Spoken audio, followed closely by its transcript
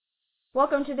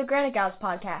Welcome to the Granite Gals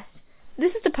podcast.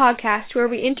 This is the podcast where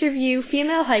we interview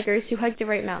female hikers who hike the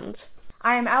White Mountains.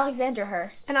 I am Alexandra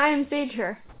Herr. And I am Sage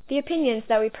Herr. The opinions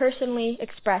that we personally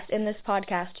express in this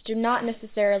podcast do not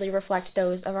necessarily reflect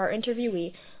those of our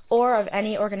interviewee or of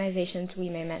any organizations we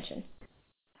may mention.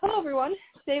 Hello, everyone.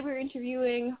 Today we're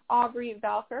interviewing Aubrey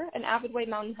Valker, an avid White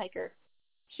Mountain hiker.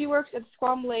 She works at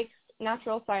Squam Lake's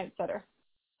Natural Science Center.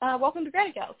 Welcome to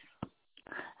Granite Gals.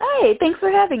 Hi, thanks for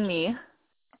having me.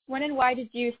 When and why did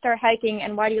you start hiking,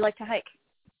 and why do you like to hike?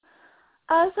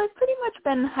 So I've pretty much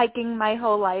been hiking my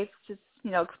whole life, just,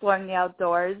 exploring the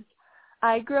outdoors.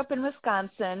 I grew up in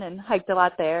Wisconsin and hiked a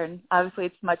lot there, and obviously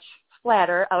it's much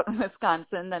flatter out in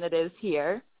Wisconsin than it is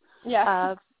here.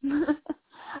 Yeah.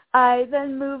 I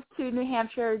then moved to New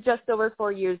Hampshire just over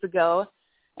 4 years ago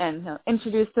and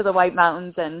introduced to the White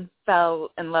Mountains and fell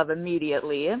in love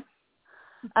immediately.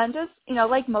 And just,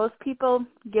 like most people,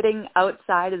 getting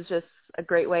outside is just a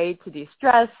great way to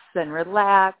de-stress and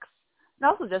relax,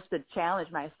 and also just to challenge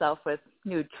myself with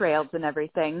new trails and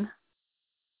everything.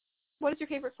 What is your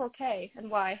favorite 4K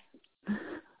and why?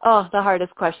 Oh, the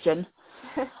hardest question.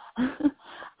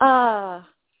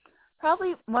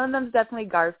 Probably one of them is definitely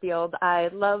Garfield. I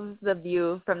love the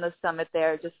view from the summit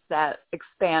there. Just that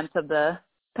expanse of the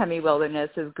Pemi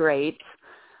Wilderness is great.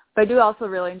 But I do also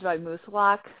really enjoy Moose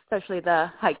Lock, especially the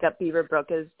hike up Beaver Brook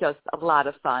is just a lot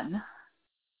of fun.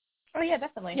 Oh, yeah,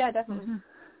 definitely. Yeah, definitely.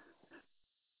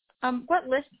 Mm-hmm. What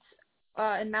lists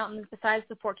and mountains besides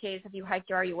the 4Ks have you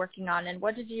hiked or are you working on, and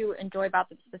what did you enjoy about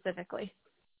them specifically?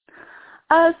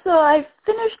 So I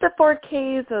finished the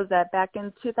 4Ks, was that back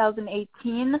in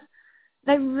 2018, and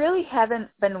I really haven't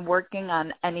been working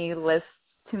on any lists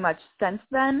too much since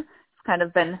then. It's kind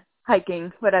of been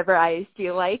hiking whatever I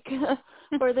feel like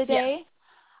for the day. Yeah.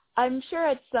 I'm sure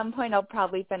at some point I'll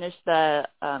probably finish the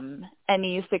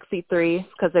NE63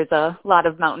 because there's a lot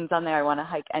of mountains on there I want to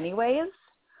hike anyways.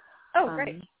 Oh,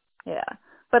 great. Yeah.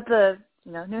 But the,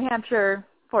 New Hampshire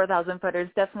 4,000 footers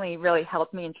definitely really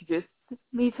helped me introduce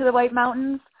me to the White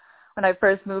Mountains. When I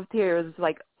first moved here, it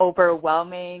was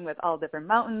overwhelming with all different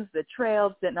mountains, the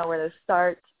trails, didn't know where to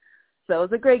start. So it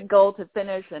was a great goal to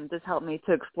finish and just helped me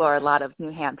to explore a lot of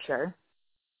New Hampshire.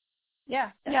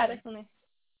 Yeah, definitely.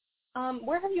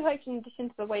 Where have you hiked in addition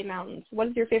to the White Mountains? What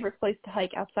is your favorite place to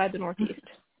hike outside the Northeast?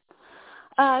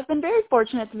 I've been very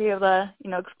fortunate to be able to,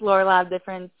 explore a lot of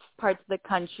different parts of the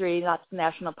country, lots of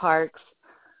national parks.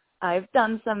 I've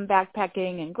done some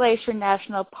backpacking in Glacier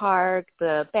National Park,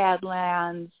 the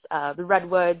Badlands, the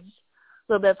Redwoods,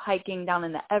 a little bit of hiking down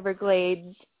in the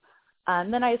Everglades.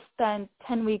 And then I spent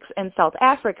 10 weeks in South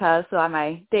Africa, so on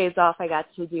my days off I got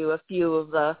to do a few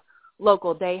of the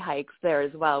local day hikes there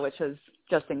as well, which was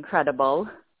just incredible.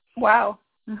 Wow.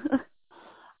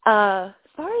 As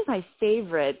far as my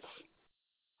favorites,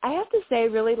 I have to say I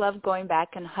really love going back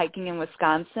and hiking in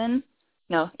Wisconsin.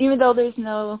 Even though there's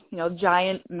no,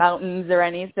 giant mountains or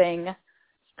anything, it's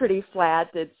pretty flat.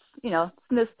 It's, it's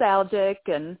nostalgic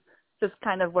and just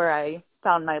kind of where I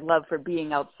found my love for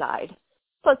being outside.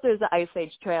 Plus there's the Ice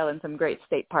Age Trail and some great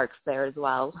state parks there as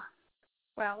well.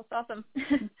 Wow, that's awesome.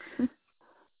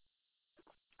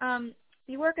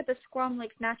 You work at the Squam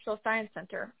Lake Natural Science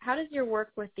Center. How does your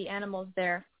work with the animals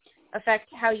there affect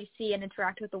how you see and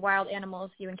interact with the wild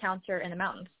animals you encounter in the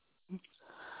mountains?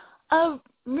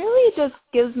 Really it just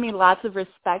gives me lots of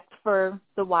respect for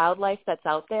the wildlife that's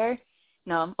out there.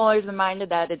 I'm always reminded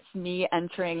that it's me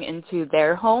entering into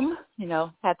their home.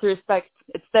 Have to respect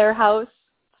it's their house,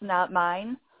 it's not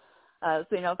mine. So,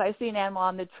 if I see an animal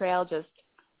on the trail, just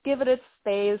give it its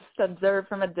space, observe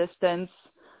from a distance.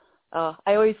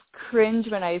 I always cringe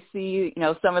when I see,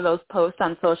 some of those posts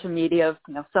on social media of,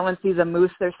 someone sees a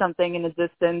moose or something in the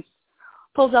distance,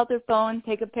 pulls out their phone,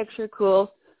 take a picture,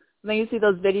 cool. And then you see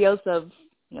those videos of,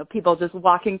 people just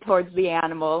walking towards the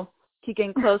animal,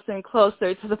 keeping closer and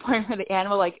closer to the point where the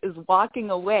animal, is walking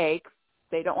away.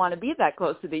 They don't want to be that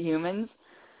close to the humans.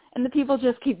 And the people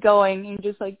just keep going and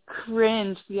just,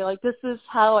 cringe. You're like, this is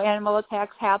how animal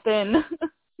attacks happen.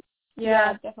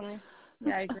 Yeah, definitely.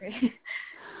 Yeah, I agree.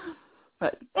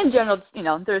 But in general,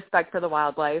 the respect for the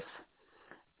wildlife.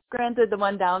 Granted, the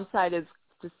one downside is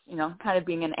just, kind of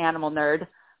being an animal nerd. If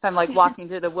I'm walking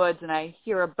through the woods and I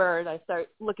hear a bird, I start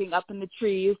looking up in the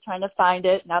trees, trying to find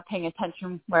it, not paying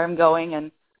attention where I'm going.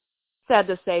 And sad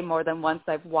to say, more than once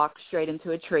I've walked straight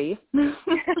into a tree.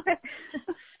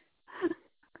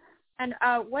 And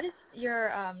what does your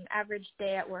average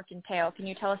day at work entail? Can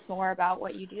you tell us more about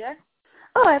what you do there?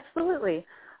 Oh, absolutely.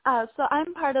 So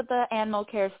I'm part of the animal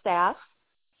care staff.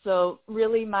 So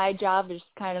really my job is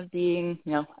kind of being,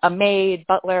 a maid,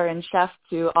 butler, and chef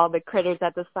to all the critters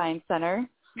at the Science Center.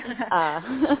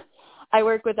 I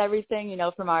work with everything,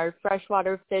 from our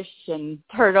freshwater fish and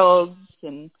turtles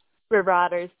and river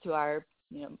otters to our,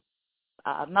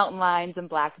 mountain lions and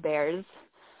black bears.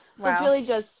 So Wow. it's really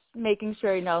just making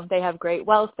sure, they have great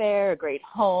welfare, a great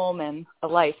home, and a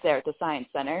life there at the Science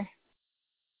Center.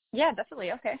 Yeah,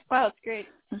 definitely. Okay. Wow, that's great.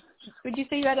 Would you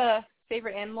say you had a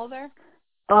favorite animal there?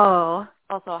 Oh,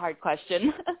 also a hard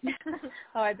question.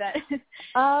 Oh, I bet.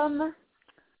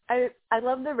 I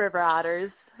love the river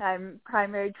otters. I'm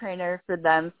primary trainer for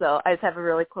them, so I just have a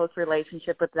really close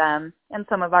relationship with them and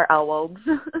some of our owls.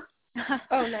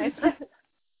 Oh, nice.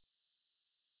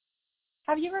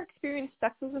 Have you ever experienced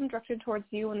sexism directed towards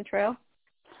you on the trail?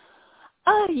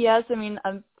 Yes. I mean,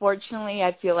 unfortunately,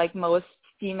 I feel like most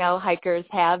female hikers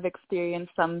have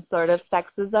experienced some sort of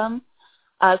sexism.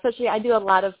 Especially, I do a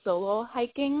lot of solo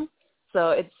hiking, so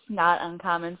it's not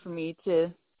uncommon for me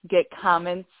to get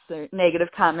comments or negative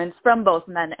comments from both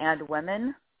men and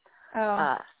women.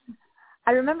 Oh.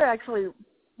 I remember actually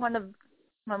one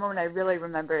moment I really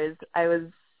remember is I was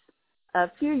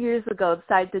a few years ago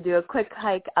decided to do a quick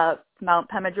hike up Mount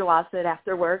Pemigewasset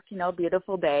after work,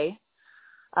 beautiful day,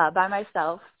 by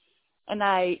myself. And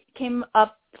I came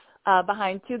up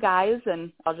behind two guys,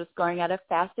 and I was just going at a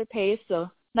faster pace, so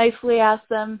nicely asked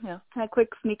them, kind of quick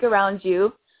sneak around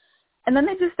you. And then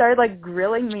they just started,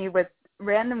 grilling me with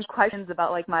random questions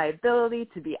about, my ability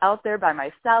to be out there by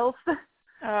myself.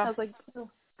 I was like,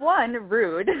 one,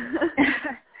 rude.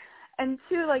 And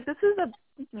two, this is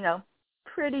a,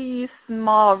 pretty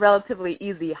small, relatively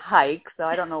easy hike, so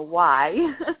I don't know why.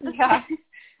 Yeah.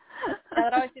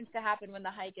 That always seems to happen when the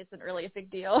hike isn't really a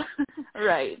big deal.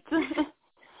 Right.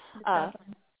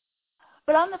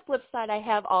 But on the flip side, I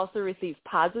have also received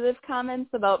positive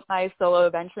comments about my solo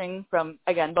adventuring from,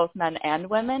 again, both men and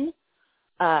women.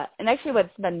 And actually what's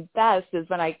been best is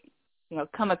when I,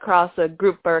 come across a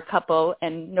group or a couple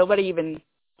and nobody even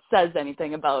says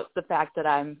anything about the fact that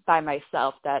I'm by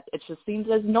myself, that it just seems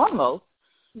as normal.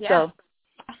 Yeah. So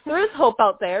there is hope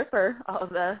out there for all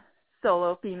the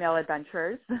solo female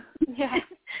adventurers. Yeah.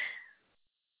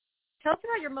 Tell us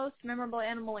about your most memorable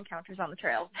animal encounters on the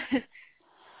trail.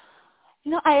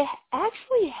 I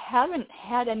actually haven't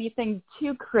had anything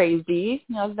too crazy.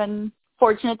 I've been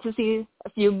fortunate to see a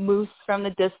few moose from the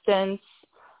distance,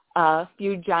 a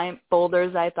few giant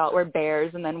boulders I thought were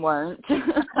bears and then weren't.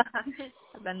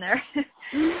 I've been there.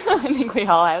 I think we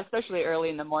all have, especially early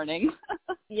in the morning.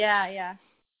 Yeah.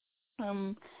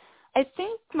 I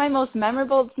think my most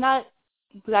memorable, it's not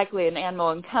exactly an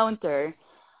animal encounter,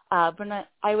 but when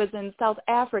I was in South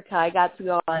Africa, I got to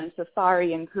go on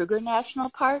safari in Kruger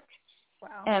National Park.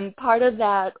 Wow. And part of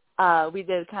that, we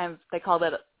did they called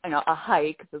it, a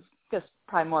hike. It was just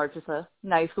probably more just a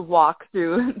nice walk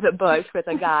through the bush with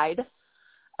a guide.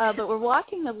 But we're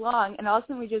walking along, and all of a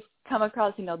sudden we just come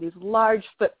across, these large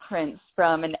footprints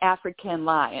from an African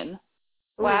lion.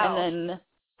 Wow. And then,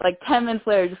 10 minutes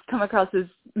later, just come across this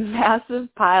massive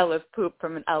pile of poop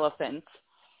from an elephant.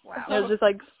 Wow. And it was just,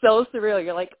 so surreal.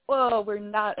 You're like, whoa, we're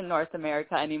not in North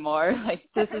America anymore.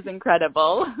 This is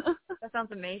incredible. That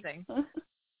sounds amazing. Do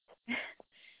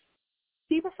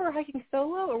you prefer hiking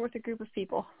solo or with a group of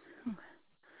people?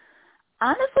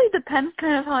 Honestly, depends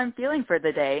kind of how I'm feeling for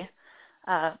the day.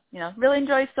 Really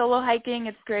enjoy solo hiking.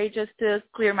 It's great just to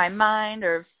clear my mind,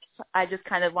 or if I just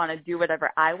kind of want to do whatever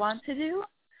I want to do.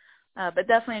 But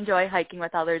definitely enjoy hiking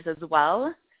with others as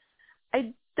well.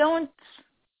 I don't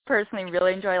personally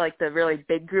really enjoy the really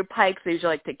big group hikes. I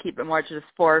usually like to keep it more to just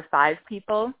 4 or 5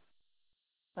 people.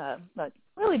 But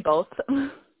really both.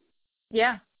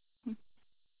 Yeah.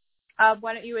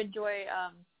 Why don't you enjoy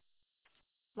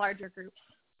larger groups?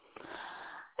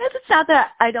 It's not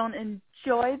that I don't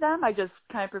enjoy them. I just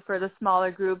kind of prefer the smaller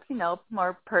groups,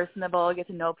 more personable, get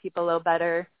to know people a little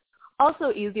better.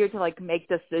 Also easier to make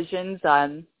decisions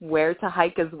on where to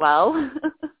hike as well.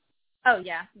 Oh,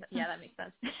 yeah. Yeah, that makes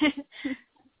sense.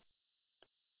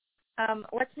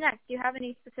 What's next? Do you have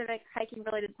any specific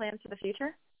hiking-related plans for the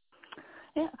future?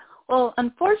 Yeah. Well,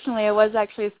 unfortunately, I was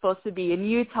actually supposed to be in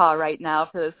Utah right now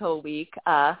for this whole week,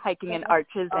 hiking in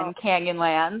arches and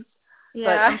Canyonlands.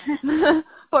 Yeah. But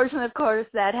fortunately, of course,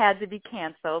 that had to be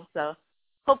canceled. So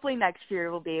hopefully next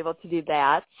year we'll be able to do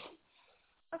that.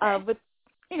 Okay. But,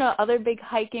 other big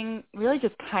hiking really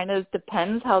just kind of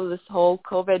depends how this whole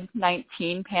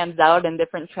COVID-19 pans out and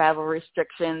different travel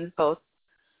restrictions, both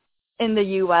in the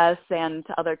U.S. and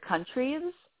to other countries.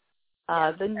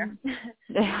 The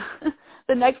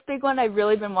next big one I've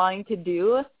really been wanting to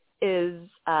do is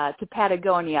to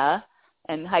Patagonia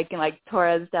and hiking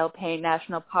Torres del Paine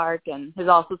National Park, and there's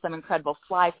also some incredible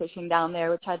fly fishing down there,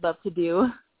 which I'd love to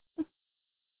do.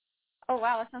 Oh,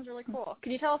 wow, that sounds really cool.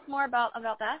 Can you tell us more about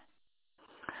that?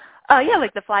 Yeah,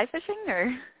 like the fly fishing,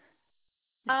 or?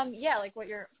 Yeah, like what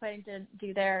you're planning to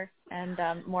do there, and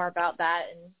more about that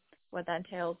and what that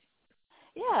entails.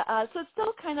 Yeah, so it's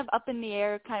still kind of up in the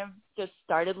air, kind of just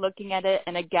started looking at it,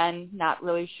 and again, not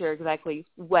really sure exactly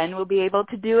when we'll be able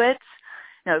to do it.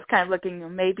 It's kind of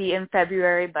looking maybe in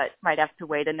February, but might have to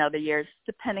wait another year,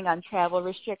 depending on travel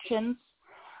restrictions.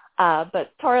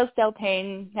 But Torres del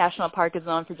Paine National Park is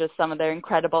known for just some of their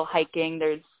incredible hiking.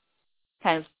 There's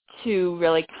kind of two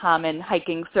really common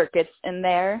hiking circuits in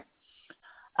there.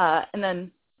 And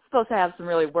then supposed to have some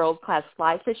really world-class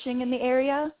fly fishing in the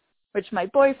area, which my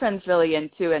boyfriend's really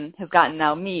into and has gotten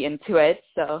now me into it.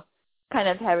 So kind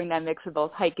of having that mix of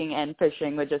both hiking and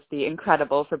fishing would just be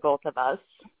incredible for both of us.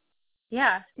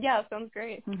 Yeah, sounds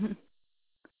great. Mm-hmm.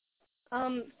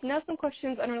 Now some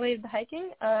questions unrelated to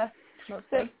hiking,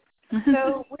 mostly.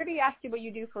 So we're going to ask you what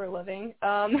you do for a living.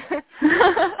 But,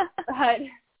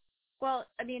 well,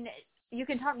 I mean, you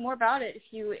can talk more about it if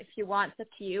you want. It's up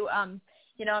to you. I'm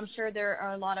sure there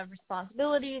are a lot of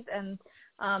responsibilities and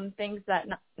things that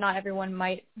not everyone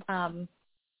might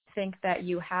think that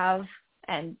you have,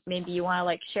 and maybe you want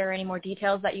to share any more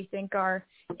details that you think are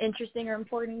interesting or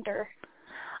important, or.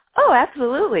 Oh,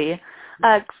 absolutely.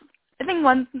 I think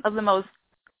one of the most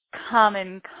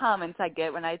common comments I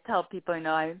get when I tell people,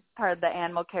 I'm part of the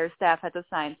animal care staff at the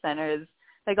Science Center is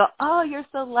they go, "Oh, you're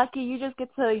so lucky. You just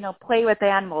get to, play with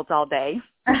animals all day."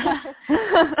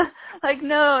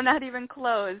 No, not even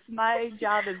close. My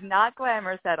job is not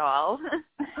glamorous at all.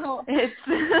 Oh. It's,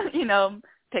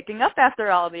 picking up after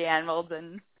all the animals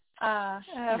and,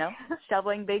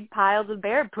 shoveling big piles of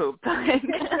bear poop. Yeah.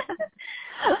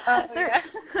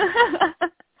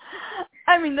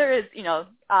 I mean, there is,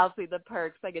 obviously the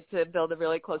perks. I get to build a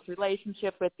really close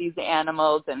relationship with these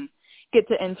animals and get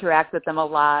to interact with them a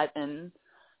lot and,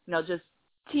 just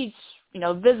teach,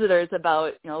 visitors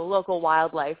about, local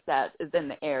wildlife that is in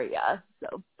the area.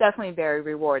 So definitely very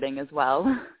rewarding as well.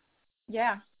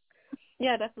 Yeah,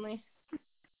 definitely.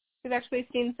 We've actually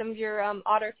seen some of your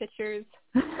otter pictures.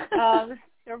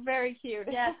 They're very cute.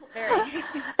 Yes, very.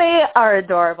 They are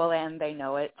adorable, and they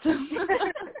know it.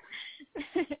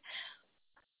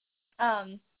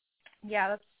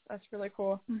 Yeah, that's really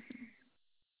cool.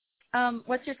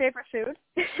 What's your favorite food?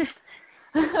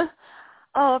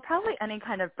 Oh, probably any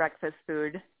kind of breakfast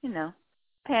food.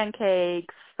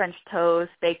 Pancakes, French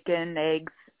toast, bacon,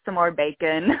 eggs, some more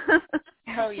bacon.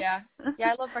 Oh, yeah.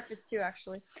 Yeah, I love breakfast too,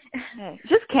 actually. Hey,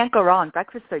 just can't go wrong.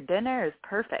 Breakfast for dinner is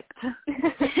perfect.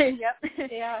 Yep.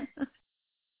 Yeah.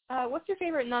 What's your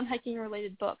favorite non-hiking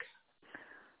related book?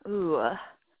 Ooh.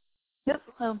 Yep.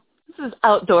 Well, this is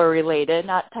outdoor related,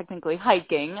 not technically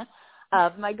hiking.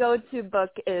 My go-to book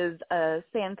is a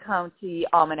Sand County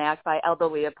Almanac by Aldo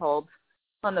Leopold.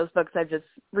 One of those books I've just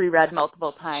reread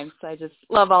multiple times. So I just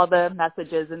love all the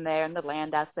messages in there and the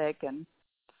land ethic, and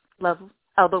love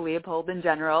Aldo Leopold in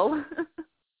general.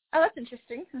 Oh, that's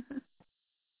interesting.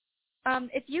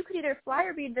 If you could either fly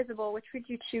or be invisible, which would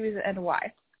you choose and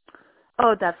why?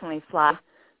 Oh, definitely fly. I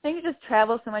think you just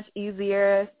travel so much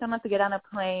easier. Don't have to get on a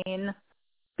plane.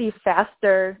 Be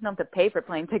faster. Don't have to pay for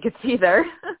plane tickets either.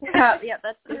 Yeah,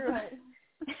 that's true.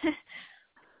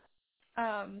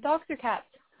 Dogs or cats?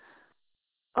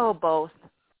 Oh, both.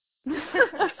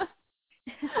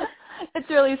 It's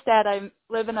really sad. I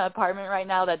live in an apartment right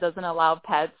now that doesn't allow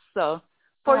pets, so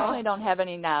fortunately I don't have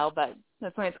any now, but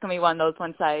that's when it's going to be one of those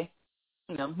once I,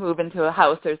 move into a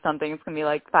house or something. It's going to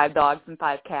be 5 dogs and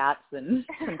 5 cats and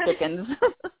some chickens.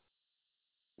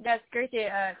 That's great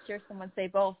to hear someone say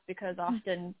both, because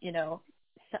often,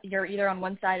 you're either on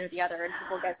one side or the other, and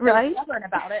people get so stubborn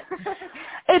about it.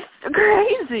 It's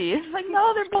crazy. It's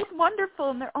no, they're both wonderful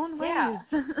in their own ways.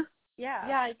 Yeah.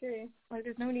 Yeah, I agree.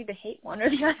 There's no need to hate one or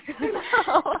the other.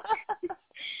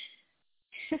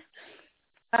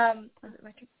 No.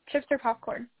 Chips or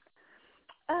popcorn?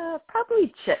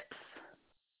 Probably chips.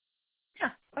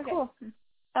 Yeah. Okay. Cool.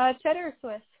 Cheddar or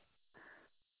Swiss?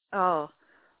 Oh,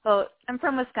 well, I'm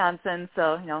from Wisconsin,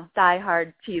 so,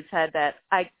 die-hard cheesehead that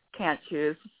I can't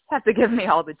choose. Have to give me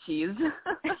all the cheese.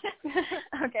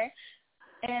 Okay.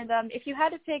 And if you had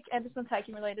to pick, and this one's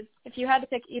hiking related, if you had to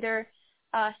pick either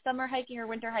summer hiking or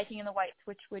winter hiking in the Whites,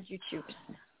 which would you choose?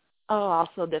 Oh,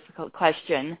 also a difficult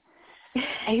question.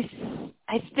 I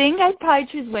think I'd probably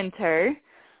choose winter,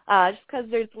 just because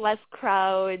there's less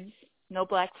crowds, no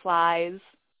black flies.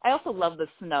 I also love the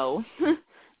snow. It's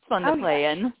fun to play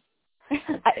in.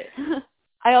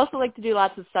 I also like to do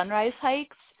lots of sunrise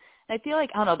hikes. I feel like,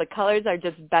 I don't know, the colors are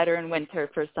just better in winter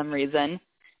for some reason.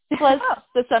 Plus,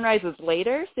 the sunrise is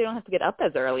later, so you don't have to get up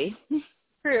as early.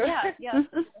 True. Yeah.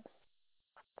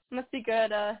 Must be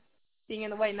good being in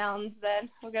the White Mountains then.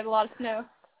 We'll get a lot of snow.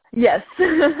 Yes,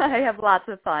 I have lots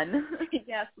of fun.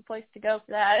 Yeah, it's the place to go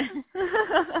for that.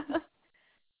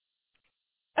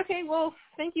 Okay, well,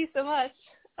 thank you so much.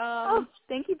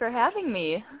 Thank you for having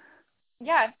me.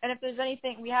 Yeah, and if there's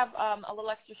anything, we have a little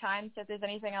extra time, so if there's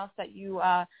anything else that you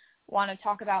want to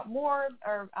talk about more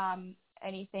or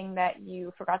anything that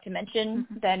you forgot to mention,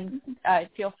 then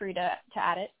feel free to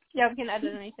add it. Yeah, we can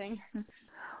edit anything.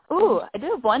 Ooh, I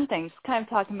do have one thing. It's kind of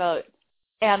talking about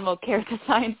animal care at the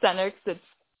Science Center because it's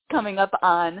coming up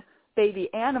on baby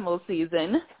animal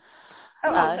season.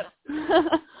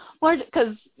 More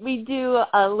because we do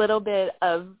a little bit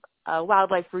of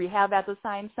wildlife rehab at the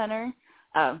Science Center.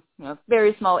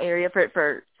 Very small area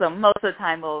so most of the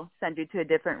time we'll send you to a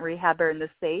different rehabber in the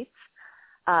States.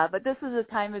 But this is a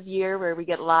time of year where we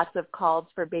get lots of calls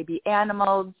for baby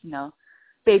animals,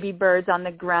 baby birds on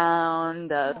the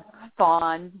ground,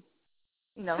 fawn,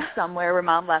 somewhere where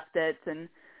mom left it. And,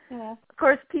 of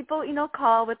course, people,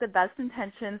 call with the best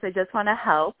intentions. They just want to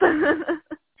help.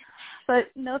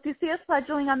 But, if you see a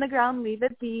fledgling on the ground, leave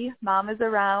it be. Mom is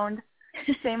around.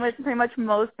 Same with pretty much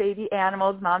most baby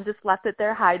animals. Mom just left it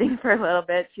there hiding for a little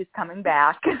bit. She's coming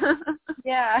back.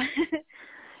 Yeah.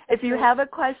 If you have a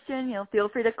question, feel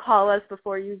free to call us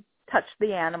before you touch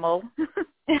the animal.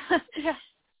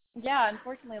 Yeah,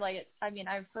 unfortunately,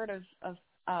 I've heard of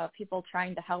people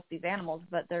trying to help these animals,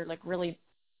 but they're really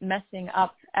messing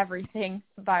up everything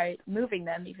by moving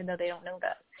them, even though they don't know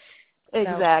that.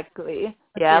 Exactly.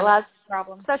 Yeah, lots of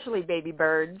problems, especially baby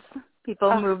birds.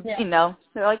 People move,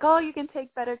 they're like, oh, you can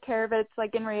take better care of it. It's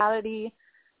like in reality,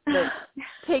 that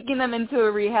taking them into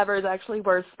a rehabber is actually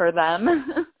worse for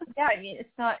them. Yeah, it's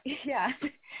not, yeah.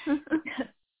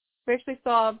 We actually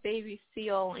saw a baby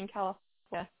seal in California.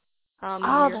 That's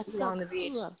so on the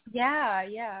beach. cool.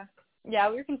 Yeah. Yeah,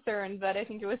 we were concerned, but I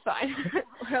think it was fine.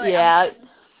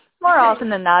 More often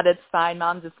than not, it's fine.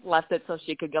 Mom just left it so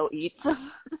she could go eat.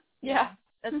 Yeah.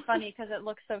 That's funny because it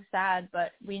looks so sad,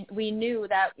 but we knew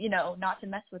that, not to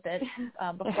mess with it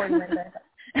before we went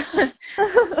there.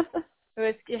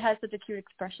 It has such a cute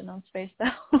expression on its face,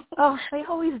 though. Oh, they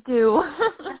always do.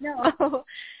 I know.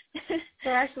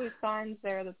 There are actually signs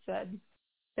there that said,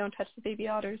 don't touch the baby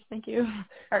otters, thank you.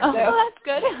 That's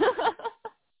good.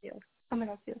 Seals. Oh my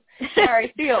God, seals.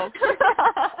 Sorry, seals.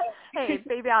 Hey,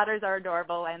 baby otters are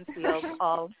adorable and seals,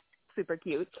 all super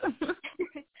cute.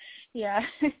 Yeah.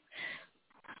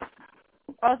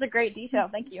 That was a great detail.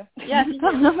 Thank you. Yeah,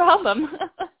 no problem.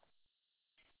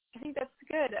 I think that's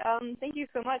good. Thank you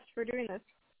so much for doing this.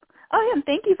 Oh, yeah, and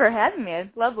thank you for having me. I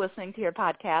love listening to your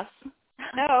podcast.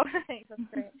 No, thanks. That's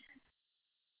great.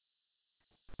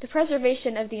 The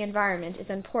preservation of the environment is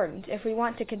important if we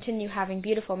want to continue having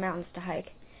beautiful mountains to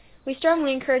hike. We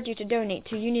strongly encourage you to donate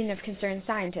to Union of Concerned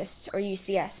Scientists, or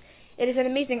UCS. It is an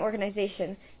amazing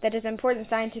organization that does important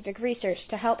scientific research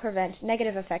to help prevent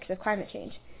negative effects of climate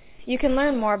change. You can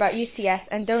learn more about UCS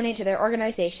and donate to their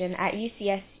organization at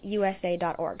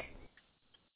ucsusa.org.